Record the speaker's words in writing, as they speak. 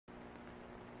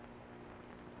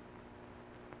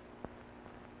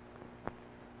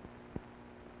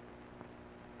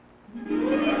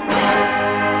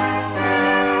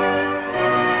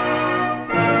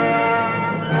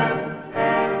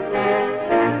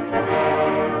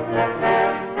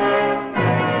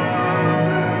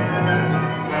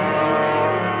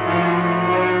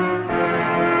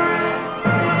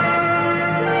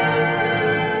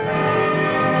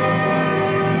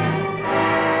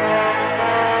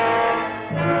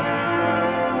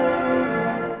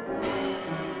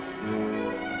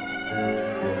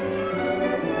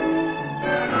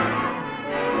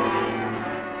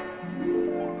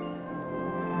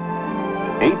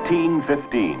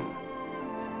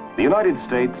1815. The United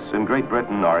States and Great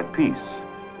Britain are at peace.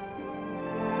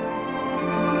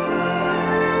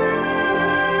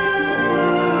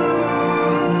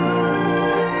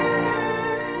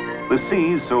 The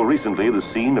seas, so recently the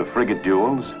scene of frigate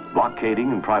duels,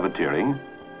 blockading and privateering,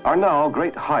 are now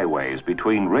great highways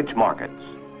between rich markets.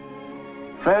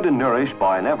 Fed and nourished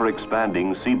by an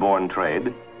ever-expanding seaborne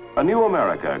trade, a new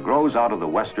America grows out of the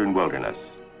western wilderness.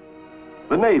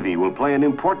 The Navy will play an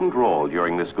important role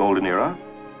during this golden era,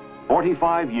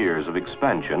 45 years of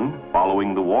expansion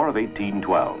following the War of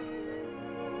 1812.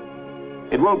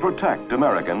 It will protect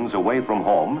Americans away from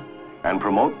home and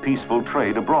promote peaceful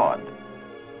trade abroad.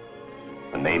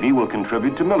 The Navy will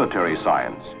contribute to military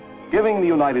science, giving the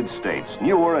United States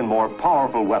newer and more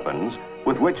powerful weapons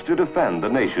with which to defend the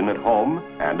nation at home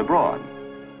and abroad.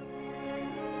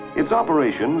 Its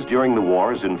operations during the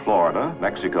wars in Florida,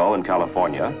 Mexico, and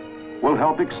California will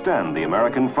help extend the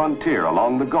American frontier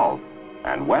along the Gulf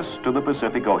and west to the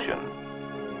Pacific Ocean.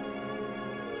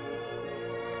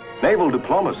 Naval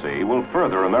diplomacy will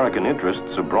further American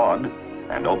interests abroad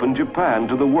and open Japan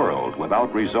to the world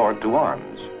without resort to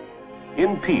arms.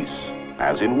 In peace,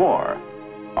 as in war,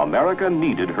 America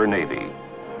needed her Navy.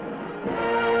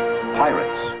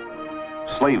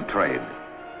 Pirates, slave trade,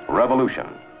 revolution.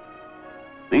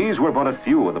 These were but a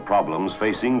few of the problems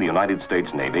facing the United States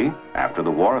Navy after the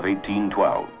War of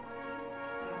 1812.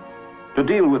 To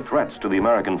deal with threats to the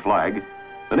American flag,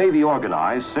 the Navy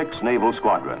organized 6 naval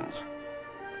squadrons.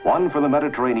 One for the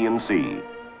Mediterranean Sea,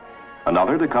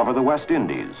 another to cover the West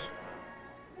Indies,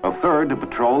 a third to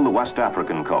patrol the West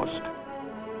African coast,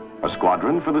 a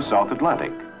squadron for the South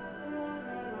Atlantic,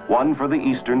 one for the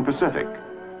Eastern Pacific,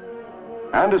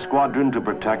 and a squadron to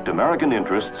protect American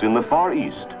interests in the Far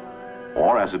East,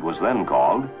 or as it was then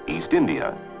called, East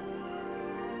India.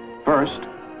 First,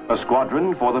 a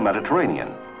squadron for the Mediterranean.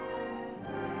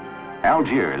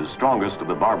 Algiers, strongest of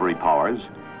the Barbary powers,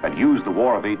 had used the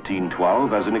War of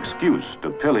 1812 as an excuse to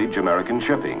pillage American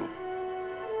shipping.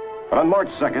 But on March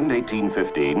 2nd,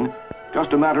 1815,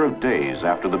 just a matter of days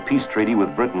after the peace treaty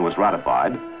with Britain was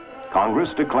ratified, Congress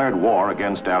declared war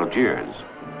against Algiers.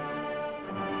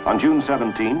 On June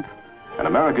 17th, an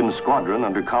American squadron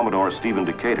under Commodore Stephen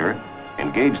Decatur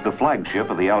engaged the flagship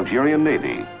of the Algerian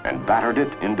Navy and battered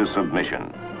it into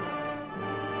submission.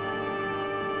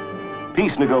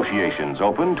 Peace negotiations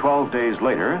opened 12 days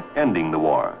later, ending the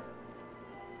war.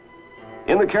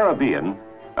 In the Caribbean,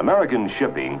 American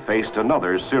shipping faced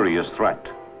another serious threat: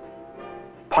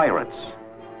 pirates.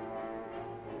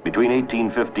 Between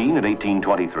 1815 and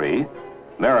 1823,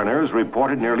 mariners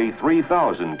reported nearly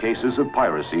 3,000 cases of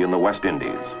piracy in the West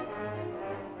Indies.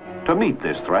 To meet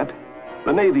this threat,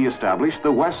 the Navy established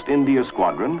the West India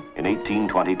Squadron in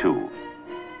 1822.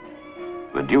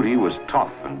 The duty was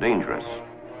tough and dangerous,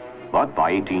 but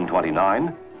by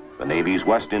 1829, the Navy's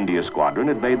West India Squadron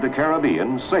had made the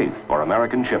Caribbean safe for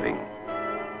American shipping.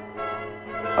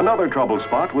 Another trouble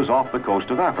spot was off the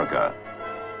coast of Africa.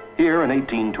 Here in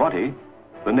 1820,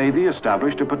 the Navy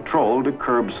established a patrol to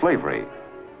curb slavery.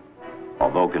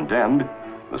 Although condemned,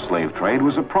 the slave trade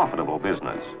was a profitable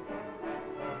business.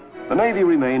 The Navy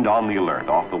remained on the alert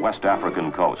off the West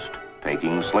African coast,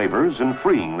 taking slavers and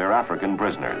freeing their African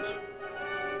prisoners.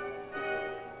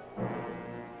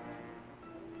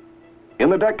 In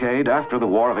the decade after the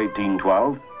War of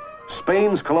 1812,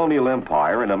 Spain's colonial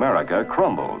empire in America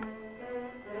crumbled.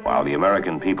 While the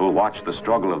American people watched the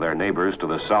struggle of their neighbors to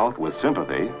the south with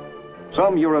sympathy,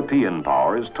 some European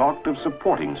powers talked of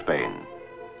supporting Spain.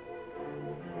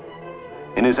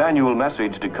 In his annual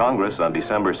message to Congress on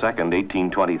December 2nd,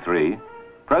 1823,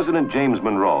 President James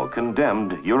Monroe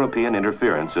condemned European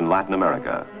interference in Latin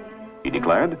America. He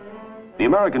declared, "The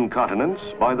American continents,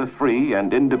 by the free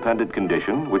and independent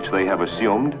condition which they have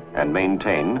assumed and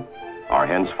maintain, are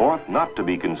henceforth not to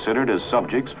be considered as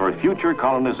subjects for future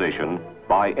colonization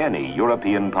by any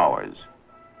European powers."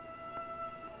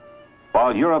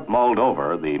 While Europe mulled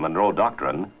over the Monroe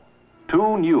Doctrine,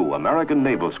 2 new American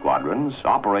naval squadrons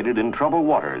operated in troubled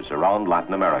waters around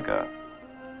Latin America.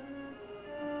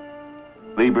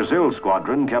 The Brazil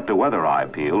squadron kept a weather eye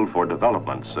peeled for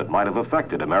developments that might have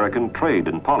affected American trade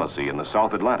and policy in the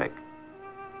South Atlantic.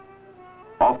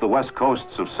 Off the west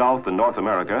coasts of South and North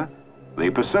America, the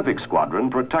Pacific Squadron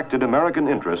protected American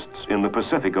interests in the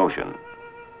Pacific Ocean.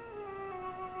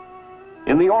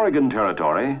 In the Oregon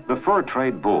Territory, the fur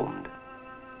trade boomed.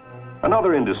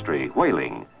 Another industry,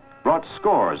 whaling, brought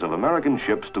scores of American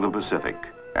ships to the Pacific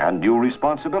and new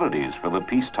responsibilities for the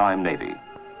peacetime Navy.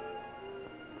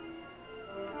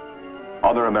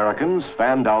 Other Americans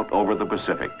fanned out over the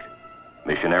Pacific,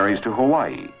 missionaries to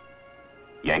Hawaii,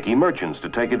 Yankee merchants to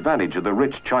take advantage of the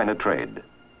rich China trade.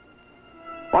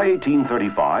 By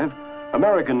 1835,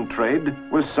 American trade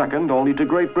was second only to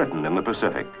Great Britain in the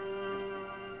Pacific.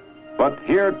 But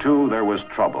here too there was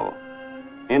trouble.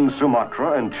 In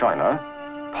Sumatra and China,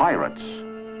 pirates,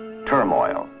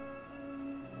 turmoil.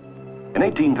 In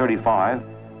 1835,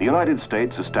 the United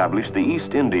States established the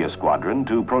East India Squadron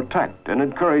to protect and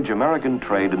encourage American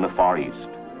trade in the Far East.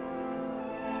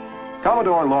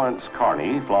 Commodore Lawrence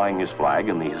Kearny, flying his flag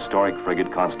in the historic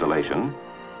frigate Constellation,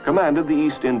 commanded the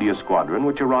East India Squadron,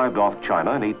 which arrived off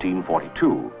China in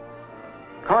 1842.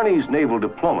 Kearny's naval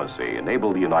diplomacy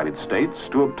enabled the United States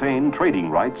to obtain trading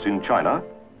rights in China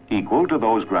equal to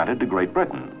those granted to Great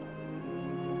Britain.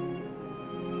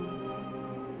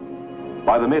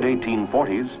 By the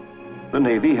mid-1840s, the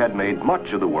Navy had made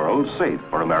much of the world safe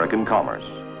for American commerce.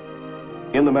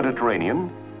 In the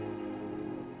Mediterranean,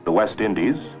 the West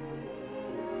Indies,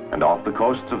 and off the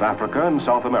coasts of Africa and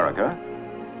South America,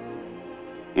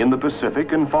 in the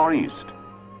Pacific and Far East,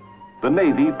 the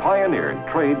Navy pioneered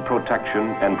trade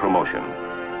protection and promotion.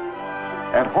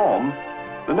 At home,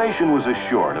 the nation was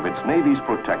assured of its Navy's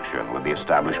protection with the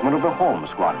establishment of the Home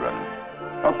Squadron,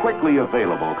 a quickly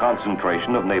available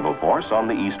concentration of naval force on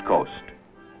the East Coast.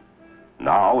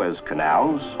 Now, as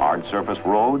canals, hard surface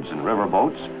roads, and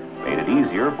riverboats made it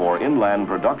easier for inland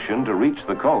production to reach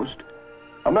the coast,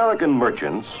 American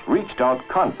merchants reached out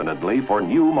confidently for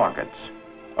new markets,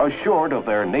 assured of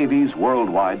their Navy's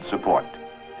worldwide support.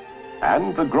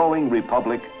 And the growing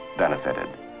republic benefited.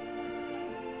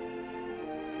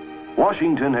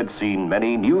 Washington had seen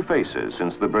many new faces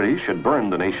since the British had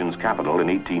burned the nation's capital in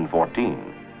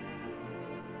 1814.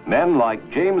 Men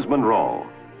like James Monroe,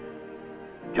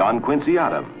 John Quincy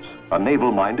Adams, a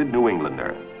naval-minded New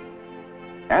Englander,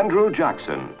 Andrew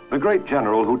Jackson, the great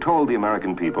general who told the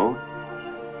American people,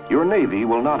 "Your Navy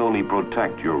will not only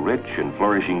protect your rich and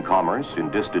flourishing commerce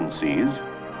in distant seas,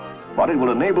 but it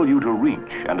will enable you to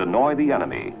reach and annoy the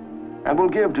enemy, and will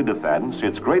give to defense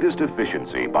its greatest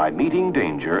efficiency by meeting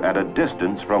danger at a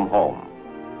distance from home."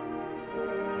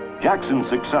 Jackson's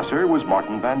successor was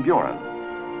Martin Van Buren.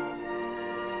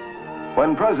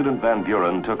 When President Van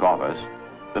Buren took office,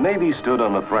 the Navy stood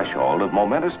on the threshold of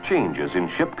momentous changes in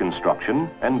ship construction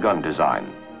and gun design.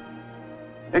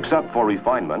 Except for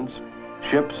refinements,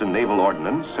 ships and naval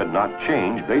ordnance had not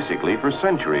changed basically for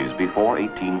centuries before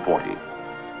 1840.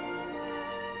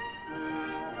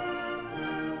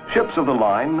 Ships of the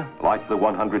line, like the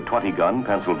 120-gun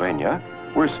Pennsylvania,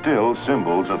 were still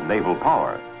symbols of naval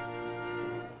power.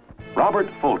 Robert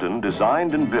Fulton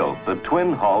designed and built the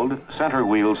twin-hulled,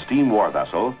 center-wheel steam war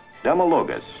vessel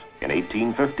Demologus in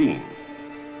 1815,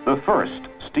 the first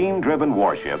steam-driven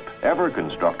warship ever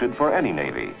constructed for any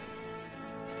navy.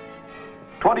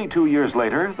 22 years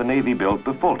later, the Navy built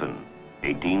the Fulton,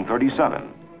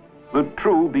 1837, the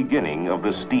true beginning of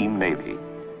the steam navy.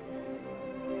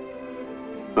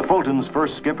 The Fulton's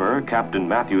first skipper, Captain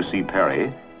Matthew C.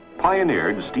 Perry,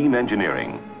 pioneered steam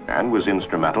engineering and was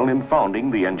instrumental in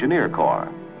founding the Engineer Corps.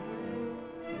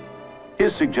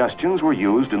 His suggestions were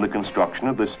used in the construction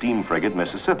of the steam frigate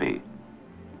Mississippi.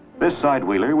 This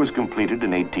side-wheeler was completed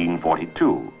in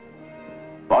 1842,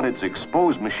 but its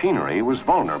exposed machinery was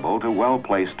vulnerable to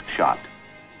well-placed shot.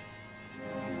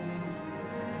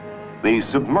 The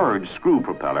submerged screw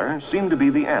propeller seemed to be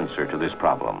the answer to this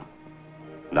problem.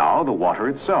 Now the water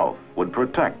itself would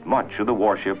protect much of the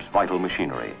warship's vital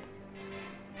machinery.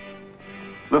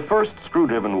 The first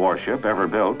screw-driven warship ever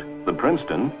built, the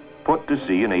Princeton, put to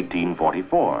sea in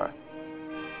 1844.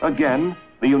 Again,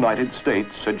 the United States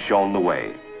had shown the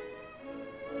way.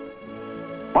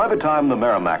 By the time the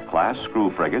Merrimack-class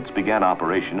screw frigates began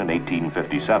operation in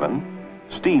 1857,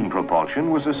 steam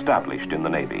propulsion was established in the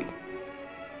Navy.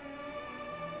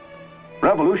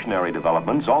 Revolutionary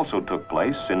developments also took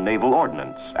place in naval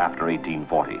ordnance after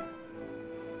 1840.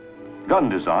 Gun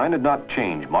design had not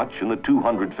changed much in the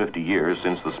 250 years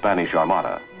since the Spanish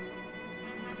Armada.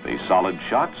 The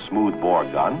solid-shot, smooth-bore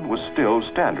gun was still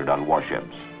standard on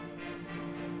warships.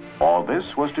 All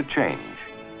this was to change.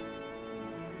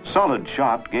 Solid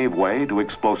shot gave way to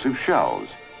explosive shells,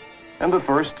 and the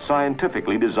first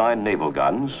scientifically designed naval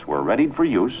guns were readied for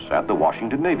use at the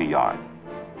Washington Navy Yard.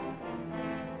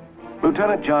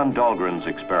 Lieutenant John Dahlgren's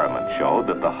experiment showed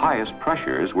that the highest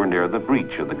pressures were near the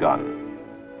breech of the gun.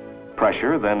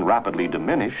 Pressure then rapidly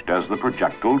diminished as the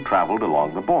projectile traveled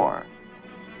along the bore.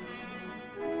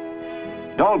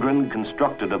 Dahlgren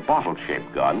constructed a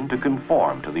bottle-shaped gun to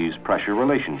conform to these pressure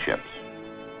relationships.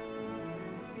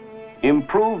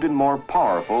 Improved and more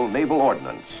powerful naval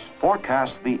ordnance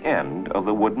forecast the end of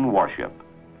the wooden warship.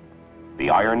 The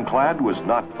ironclad was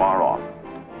not far off.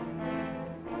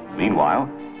 Meanwhile,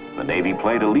 the Navy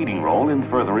played a leading role in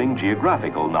furthering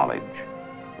geographical knowledge.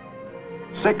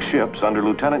 6 ships under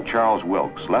Lieutenant Charles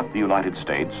Wilkes left the United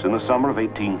States in the summer of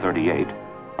 1838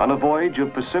 on a voyage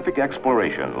of Pacific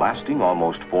exploration lasting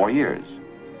almost 4 years.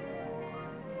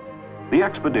 The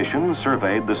expedition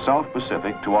surveyed the South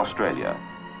Pacific to Australia,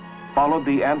 followed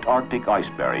the Antarctic ice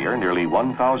barrier nearly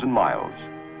 1,000 miles,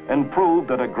 and proved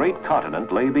that a great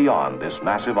continent lay beyond this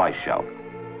massive ice shelf.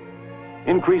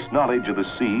 Increased knowledge of the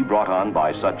sea brought on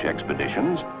by such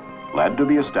expeditions led to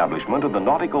the establishment of the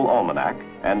Nautical Almanac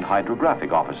and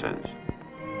hydrographic offices.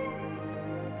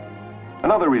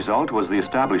 Another result was the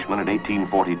establishment in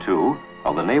 1842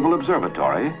 of the Naval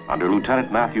Observatory under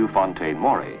Lieutenant Matthew Fontaine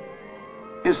Maury.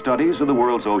 His studies of the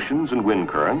world's oceans and wind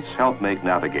currents helped make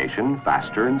navigation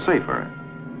faster and safer.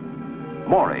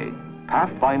 Maury,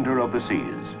 pathfinder of the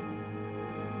seas.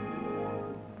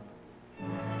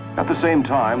 At the same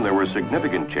time, there were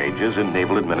significant changes in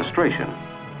naval administration.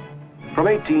 From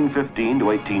 1815 to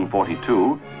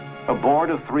 1842, a board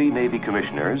of 3 Navy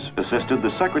commissioners assisted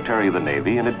the Secretary of the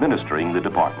Navy in administering the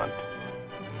department.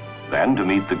 Then, to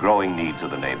meet the growing needs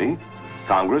of the Navy,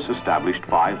 Congress established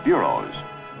 5 bureaus: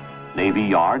 Navy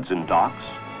Yards and Docks,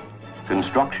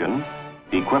 Construction,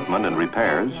 Equipment and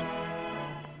Repairs,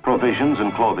 Provisions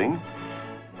and Clothing,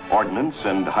 Ordnance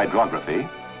and Hydrography,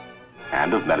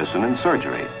 and of Medicine and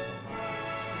Surgery.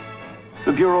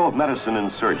 The Bureau of Medicine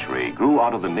and Surgery grew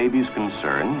out of the Navy's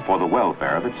concern for the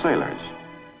welfare of its sailors.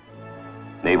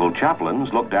 Naval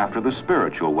chaplains looked after the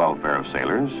spiritual welfare of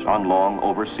sailors on long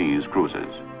overseas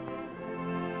cruises.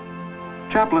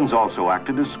 Chaplains also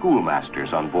acted as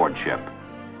schoolmasters on board ship,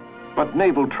 but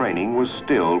naval training was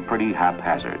still pretty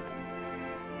haphazard.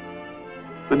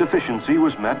 The deficiency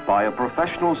was met by a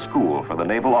professional school for the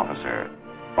naval officer,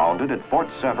 founded at Fort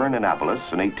Severn, Annapolis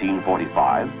in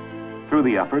 1845, through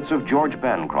the efforts of George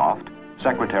Bancroft,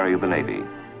 Secretary of the Navy.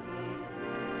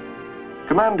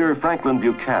 Commander Franklin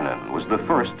Buchanan was the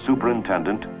first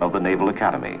superintendent of the Naval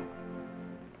Academy.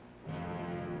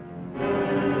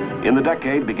 In the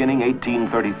decade beginning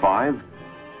 1835,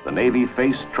 the Navy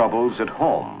faced troubles at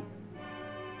home.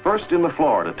 First in the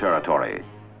Florida Territory.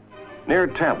 Near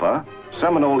Tampa,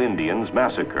 Seminole Indians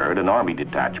massacred an Army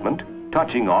detachment,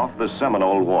 touching off the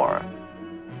Seminole War.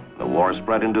 The war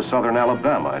spread into southern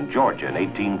Alabama and Georgia in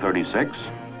 1836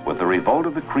 with the revolt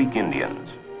of the Creek Indians.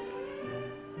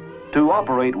 To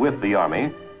operate with the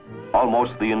Army,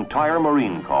 almost the entire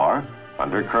Marine Corps,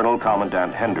 under Colonel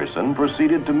Commandant Henderson,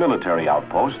 proceeded to military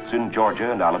outposts in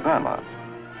Georgia and Alabama.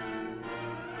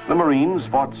 The Marines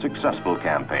fought successful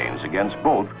campaigns against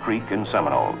both Creek and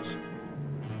Seminoles.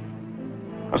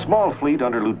 A small fleet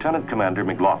under Lieutenant Commander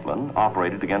McLaughlin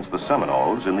operated against the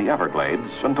Seminoles in the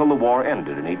Everglades until the war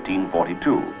ended in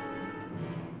 1842.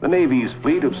 The Navy's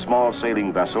fleet of small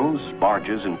sailing vessels,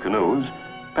 barges, and canoes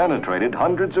penetrated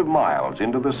hundreds of miles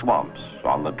into the swamps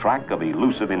on the track of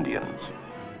elusive Indians.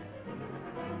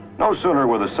 No sooner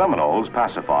were the Seminoles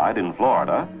pacified in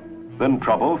Florida than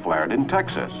trouble flared in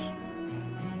Texas.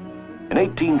 In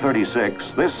 1836,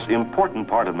 this important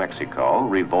part of Mexico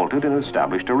revolted and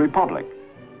established a republic.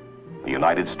 The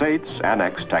United States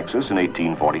annexed Texas in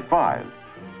 1845.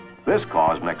 This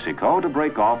caused Mexico to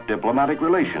break off diplomatic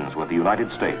relations with the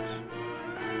United States.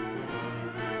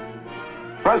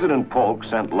 President Polk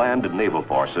sent land and naval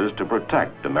forces to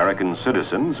protect American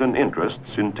citizens and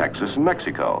interests in Texas and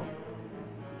Mexico.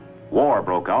 War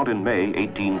broke out in May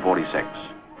 1846.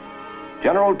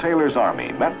 General Taylor's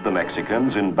army met the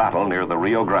Mexicans in battle near the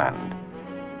Rio Grande.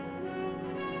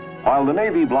 While the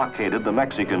Navy blockaded the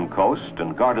Mexican coast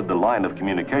and guarded the line of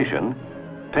communication,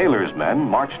 Taylor's men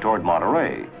marched toward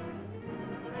Monterey.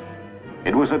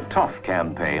 It was a tough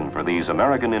campaign for these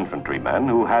American infantrymen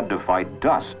who had to fight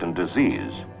dust and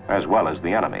disease, as well as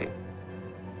the enemy.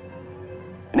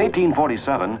 In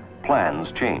 1847,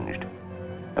 plans changed.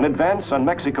 An advance on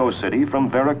Mexico City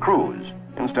from Veracruz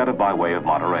instead of by way of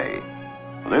Monterey.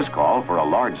 This called for a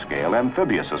large-scale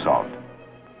amphibious assault.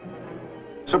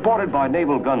 Supported by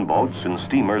naval gunboats and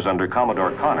steamers under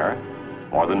Commodore Connor,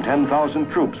 more than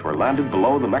 10,000 troops were landed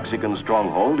below the Mexican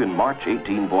stronghold in March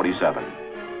 1847.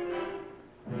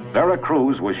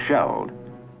 Veracruz was shelled,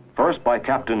 first by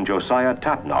Captain Josiah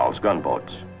Tatnall's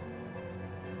gunboats.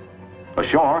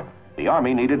 Ashore, the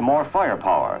Army needed more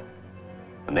firepower.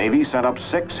 The Navy sent up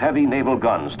 6 heavy naval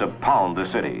guns to pound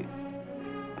the city.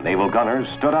 Naval gunners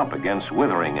stood up against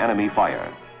withering enemy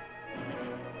fire.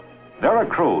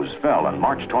 Veracruz fell on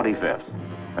March 25th,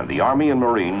 and the Army and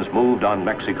Marines moved on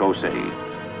Mexico City.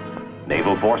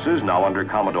 Naval forces, now under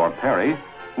Commodore Perry,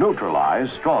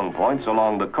 neutralized strong points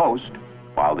along the coast,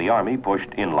 while the Army pushed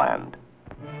inland.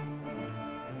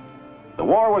 The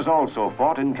war was also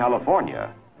fought in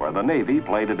California, where the Navy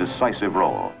played a decisive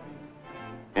role.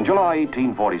 In July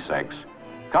 1846,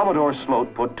 Commodore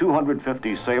Sloat put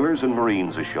 250 sailors and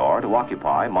Marines ashore to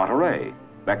occupy Monterey,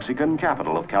 Mexican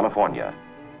capital of California.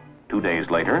 2 days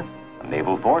later, a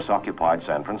naval force occupied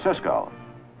San Francisco.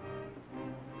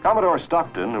 Commodore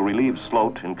Stockton, who relieved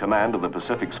Sloat in command of the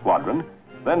Pacific Squadron,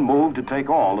 then moved to take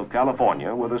all of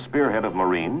California with a spearhead of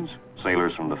Marines,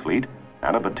 sailors from the fleet,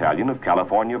 and a battalion of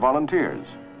California volunteers.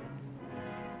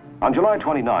 On July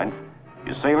 29th,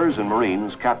 his sailors and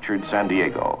Marines captured San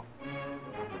Diego.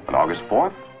 On August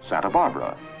 4th, Santa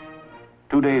Barbara.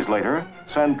 2 days later,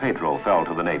 San Pedro fell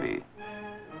to the Navy.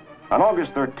 On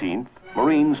August 13th,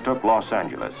 Marines took Los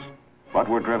Angeles, but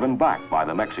were driven back by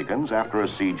the Mexicans after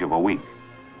a siege of a week.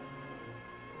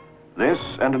 This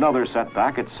and another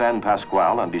setback at San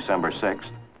Pascual on December 6th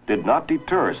did not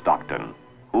deter Stockton,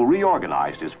 who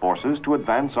reorganized his forces to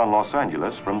advance on Los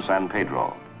Angeles from San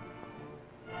Pedro.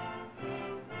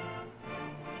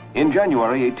 In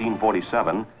January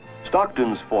 1847,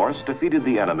 Stockton's force defeated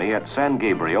the enemy at San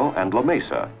Gabriel and La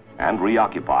Mesa and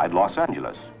reoccupied Los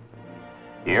Angeles.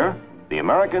 Here, the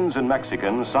Americans and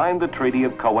Mexicans signed the Treaty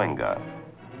of Cahuenga.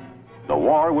 The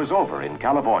war was over in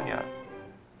California.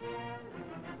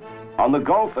 On the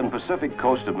Gulf and Pacific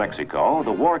coast of Mexico,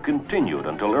 the war continued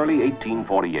until early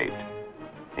 1848.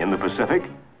 In the Pacific,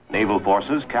 naval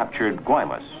forces captured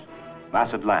Guaymas,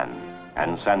 Mazatlan,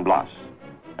 and San Blas,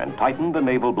 and tightened the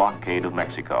naval blockade of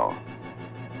Mexico.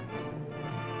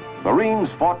 Marines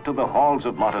fought to the halls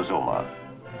of Montezuma.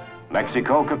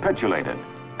 Mexico capitulated,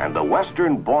 and the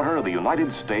western border of the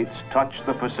United States touched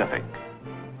the Pacific.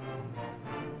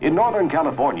 In Northern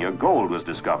California, gold was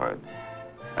discovered,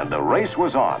 and the race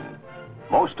was on,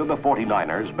 most of the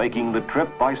 49ers making the trip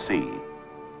by sea.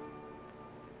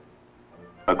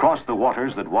 Across the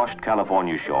waters that washed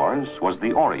California shores was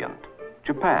the Orient,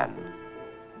 Japan,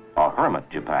 a hermit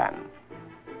Japan.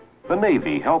 The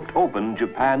Navy helped open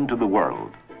Japan to the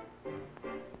world.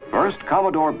 First,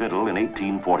 Commodore Biddle in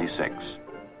 1846.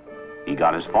 He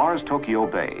got as far as Tokyo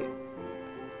Bay.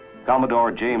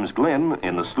 Commodore James Glynn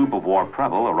in the sloop of war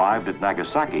Preble arrived at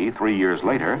Nagasaki 3 years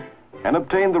later and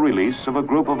obtained the release of a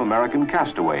group of American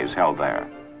castaways held there.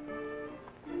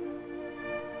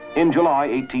 In July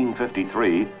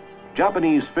 1853,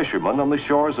 Japanese fishermen on the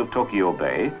shores of Tokyo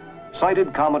Bay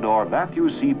sighted Commodore Matthew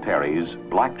C. Perry's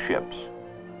black ships.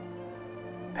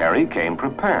 Perry came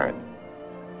prepared.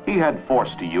 He had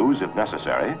force to use if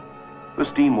necessary, the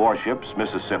steam warships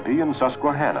Mississippi and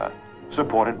Susquehanna,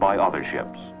 supported by other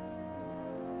ships.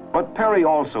 But Perry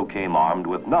also came armed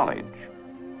with knowledge.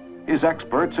 His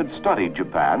experts had studied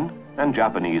Japan and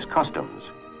Japanese customs.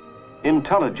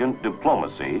 Intelligent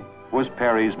diplomacy was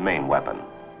Perry's main weapon.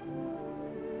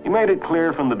 He made it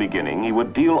clear from the beginning he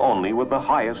would deal only with the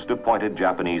highest appointed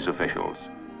Japanese officials.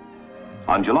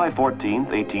 On July 14,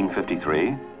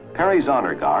 1853, Perry's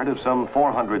honor guard of some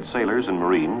 400 sailors and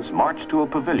Marines marched to a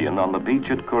pavilion on the beach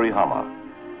at Kurihama.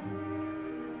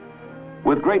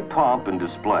 With great pomp and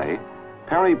display,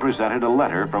 Perry presented a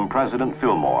letter from President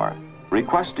Fillmore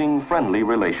requesting friendly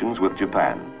relations with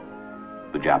Japan.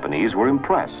 The Japanese were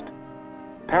impressed.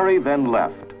 Perry then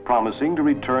left, promising to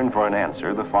return for an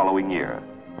answer the following year.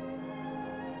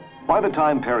 By the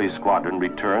time Perry's squadron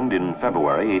returned in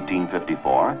February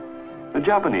 1854, the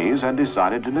Japanese had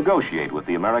decided to negotiate with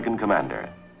the American commander.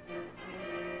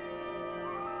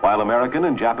 While American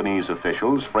and Japanese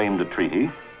officials framed a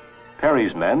treaty,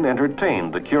 Perry's men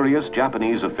entertained the curious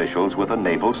Japanese officials with a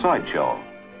naval sideshow.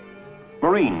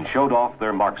 Marines showed off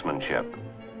their marksmanship.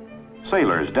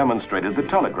 Sailors demonstrated the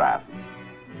telegraph.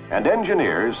 And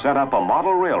engineers set up a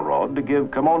model railroad to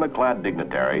give kimono-clad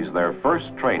dignitaries their first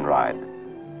train ride.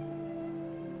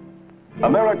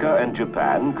 America and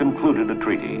Japan concluded a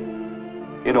treaty.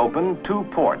 It opened 2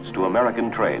 ports to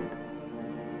American trade.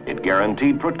 It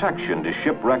guaranteed protection to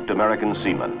shipwrecked American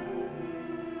seamen.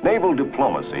 Naval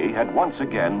diplomacy had once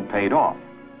again paid off.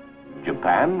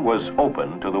 Japan was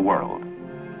open to the world.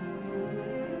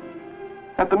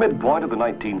 At the midpoint of the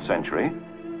 19th century,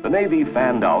 the Navy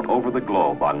fanned out over the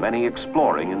globe on many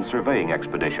exploring and surveying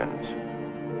expeditions.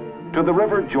 To the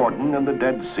River Jordan and the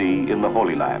Dead Sea in the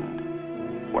Holy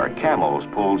Land, where camels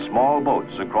pulled small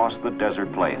boats across the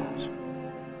desert plains.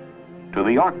 To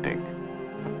the Arctic,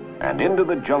 and into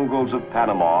the jungles of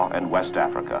Panama and West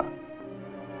Africa.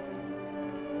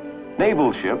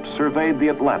 Naval ships surveyed the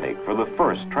Atlantic for the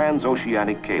first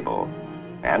transoceanic cable,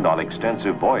 and on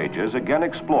extensive voyages again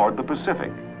explored the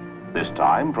Pacific, this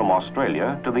time from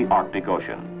Australia to the Arctic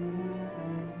Ocean.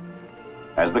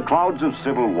 As the clouds of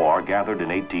civil war gathered in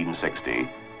 1860,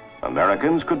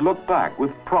 Americans could look back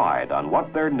with pride on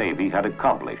what their Navy had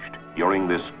accomplished during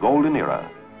this golden era.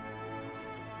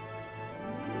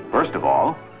 First of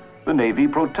all, the Navy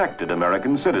protected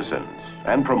American citizens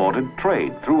and promoted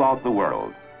trade throughout the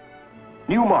world.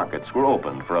 New markets were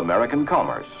opened for American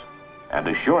commerce, and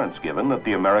assurance given that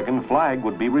the American flag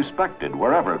would be respected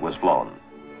wherever it was flown.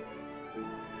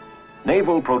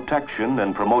 Naval protection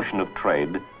and promotion of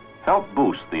trade helped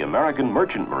boost the American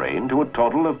merchant marine to a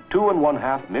total of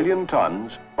 2.5 million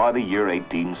tons by the year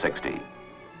 1860.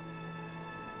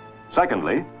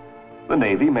 Secondly, the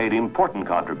Navy made important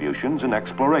contributions in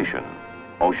exploration,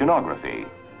 oceanography,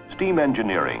 steam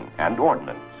engineering, and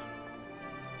ordnance.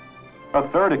 A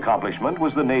third accomplishment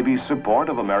was the Navy's support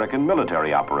of American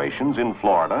military operations in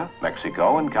Florida,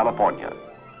 Mexico, and California.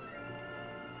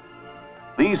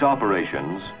 These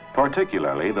operations,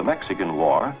 particularly the Mexican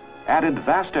War, added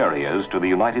vast areas to the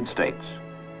United States.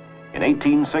 In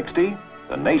 1860,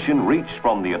 the nation reached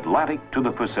from the Atlantic to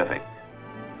the Pacific.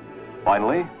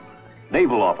 Finally,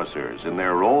 naval officers in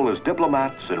their role as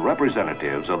diplomats and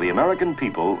representatives of the American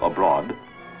people abroad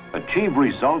achieved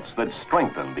results that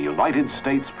strengthened the United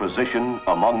States' position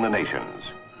among the nations.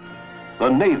 The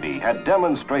Navy had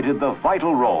demonstrated the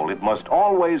vital role it must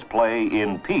always play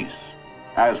in peace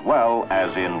as well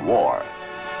as in war.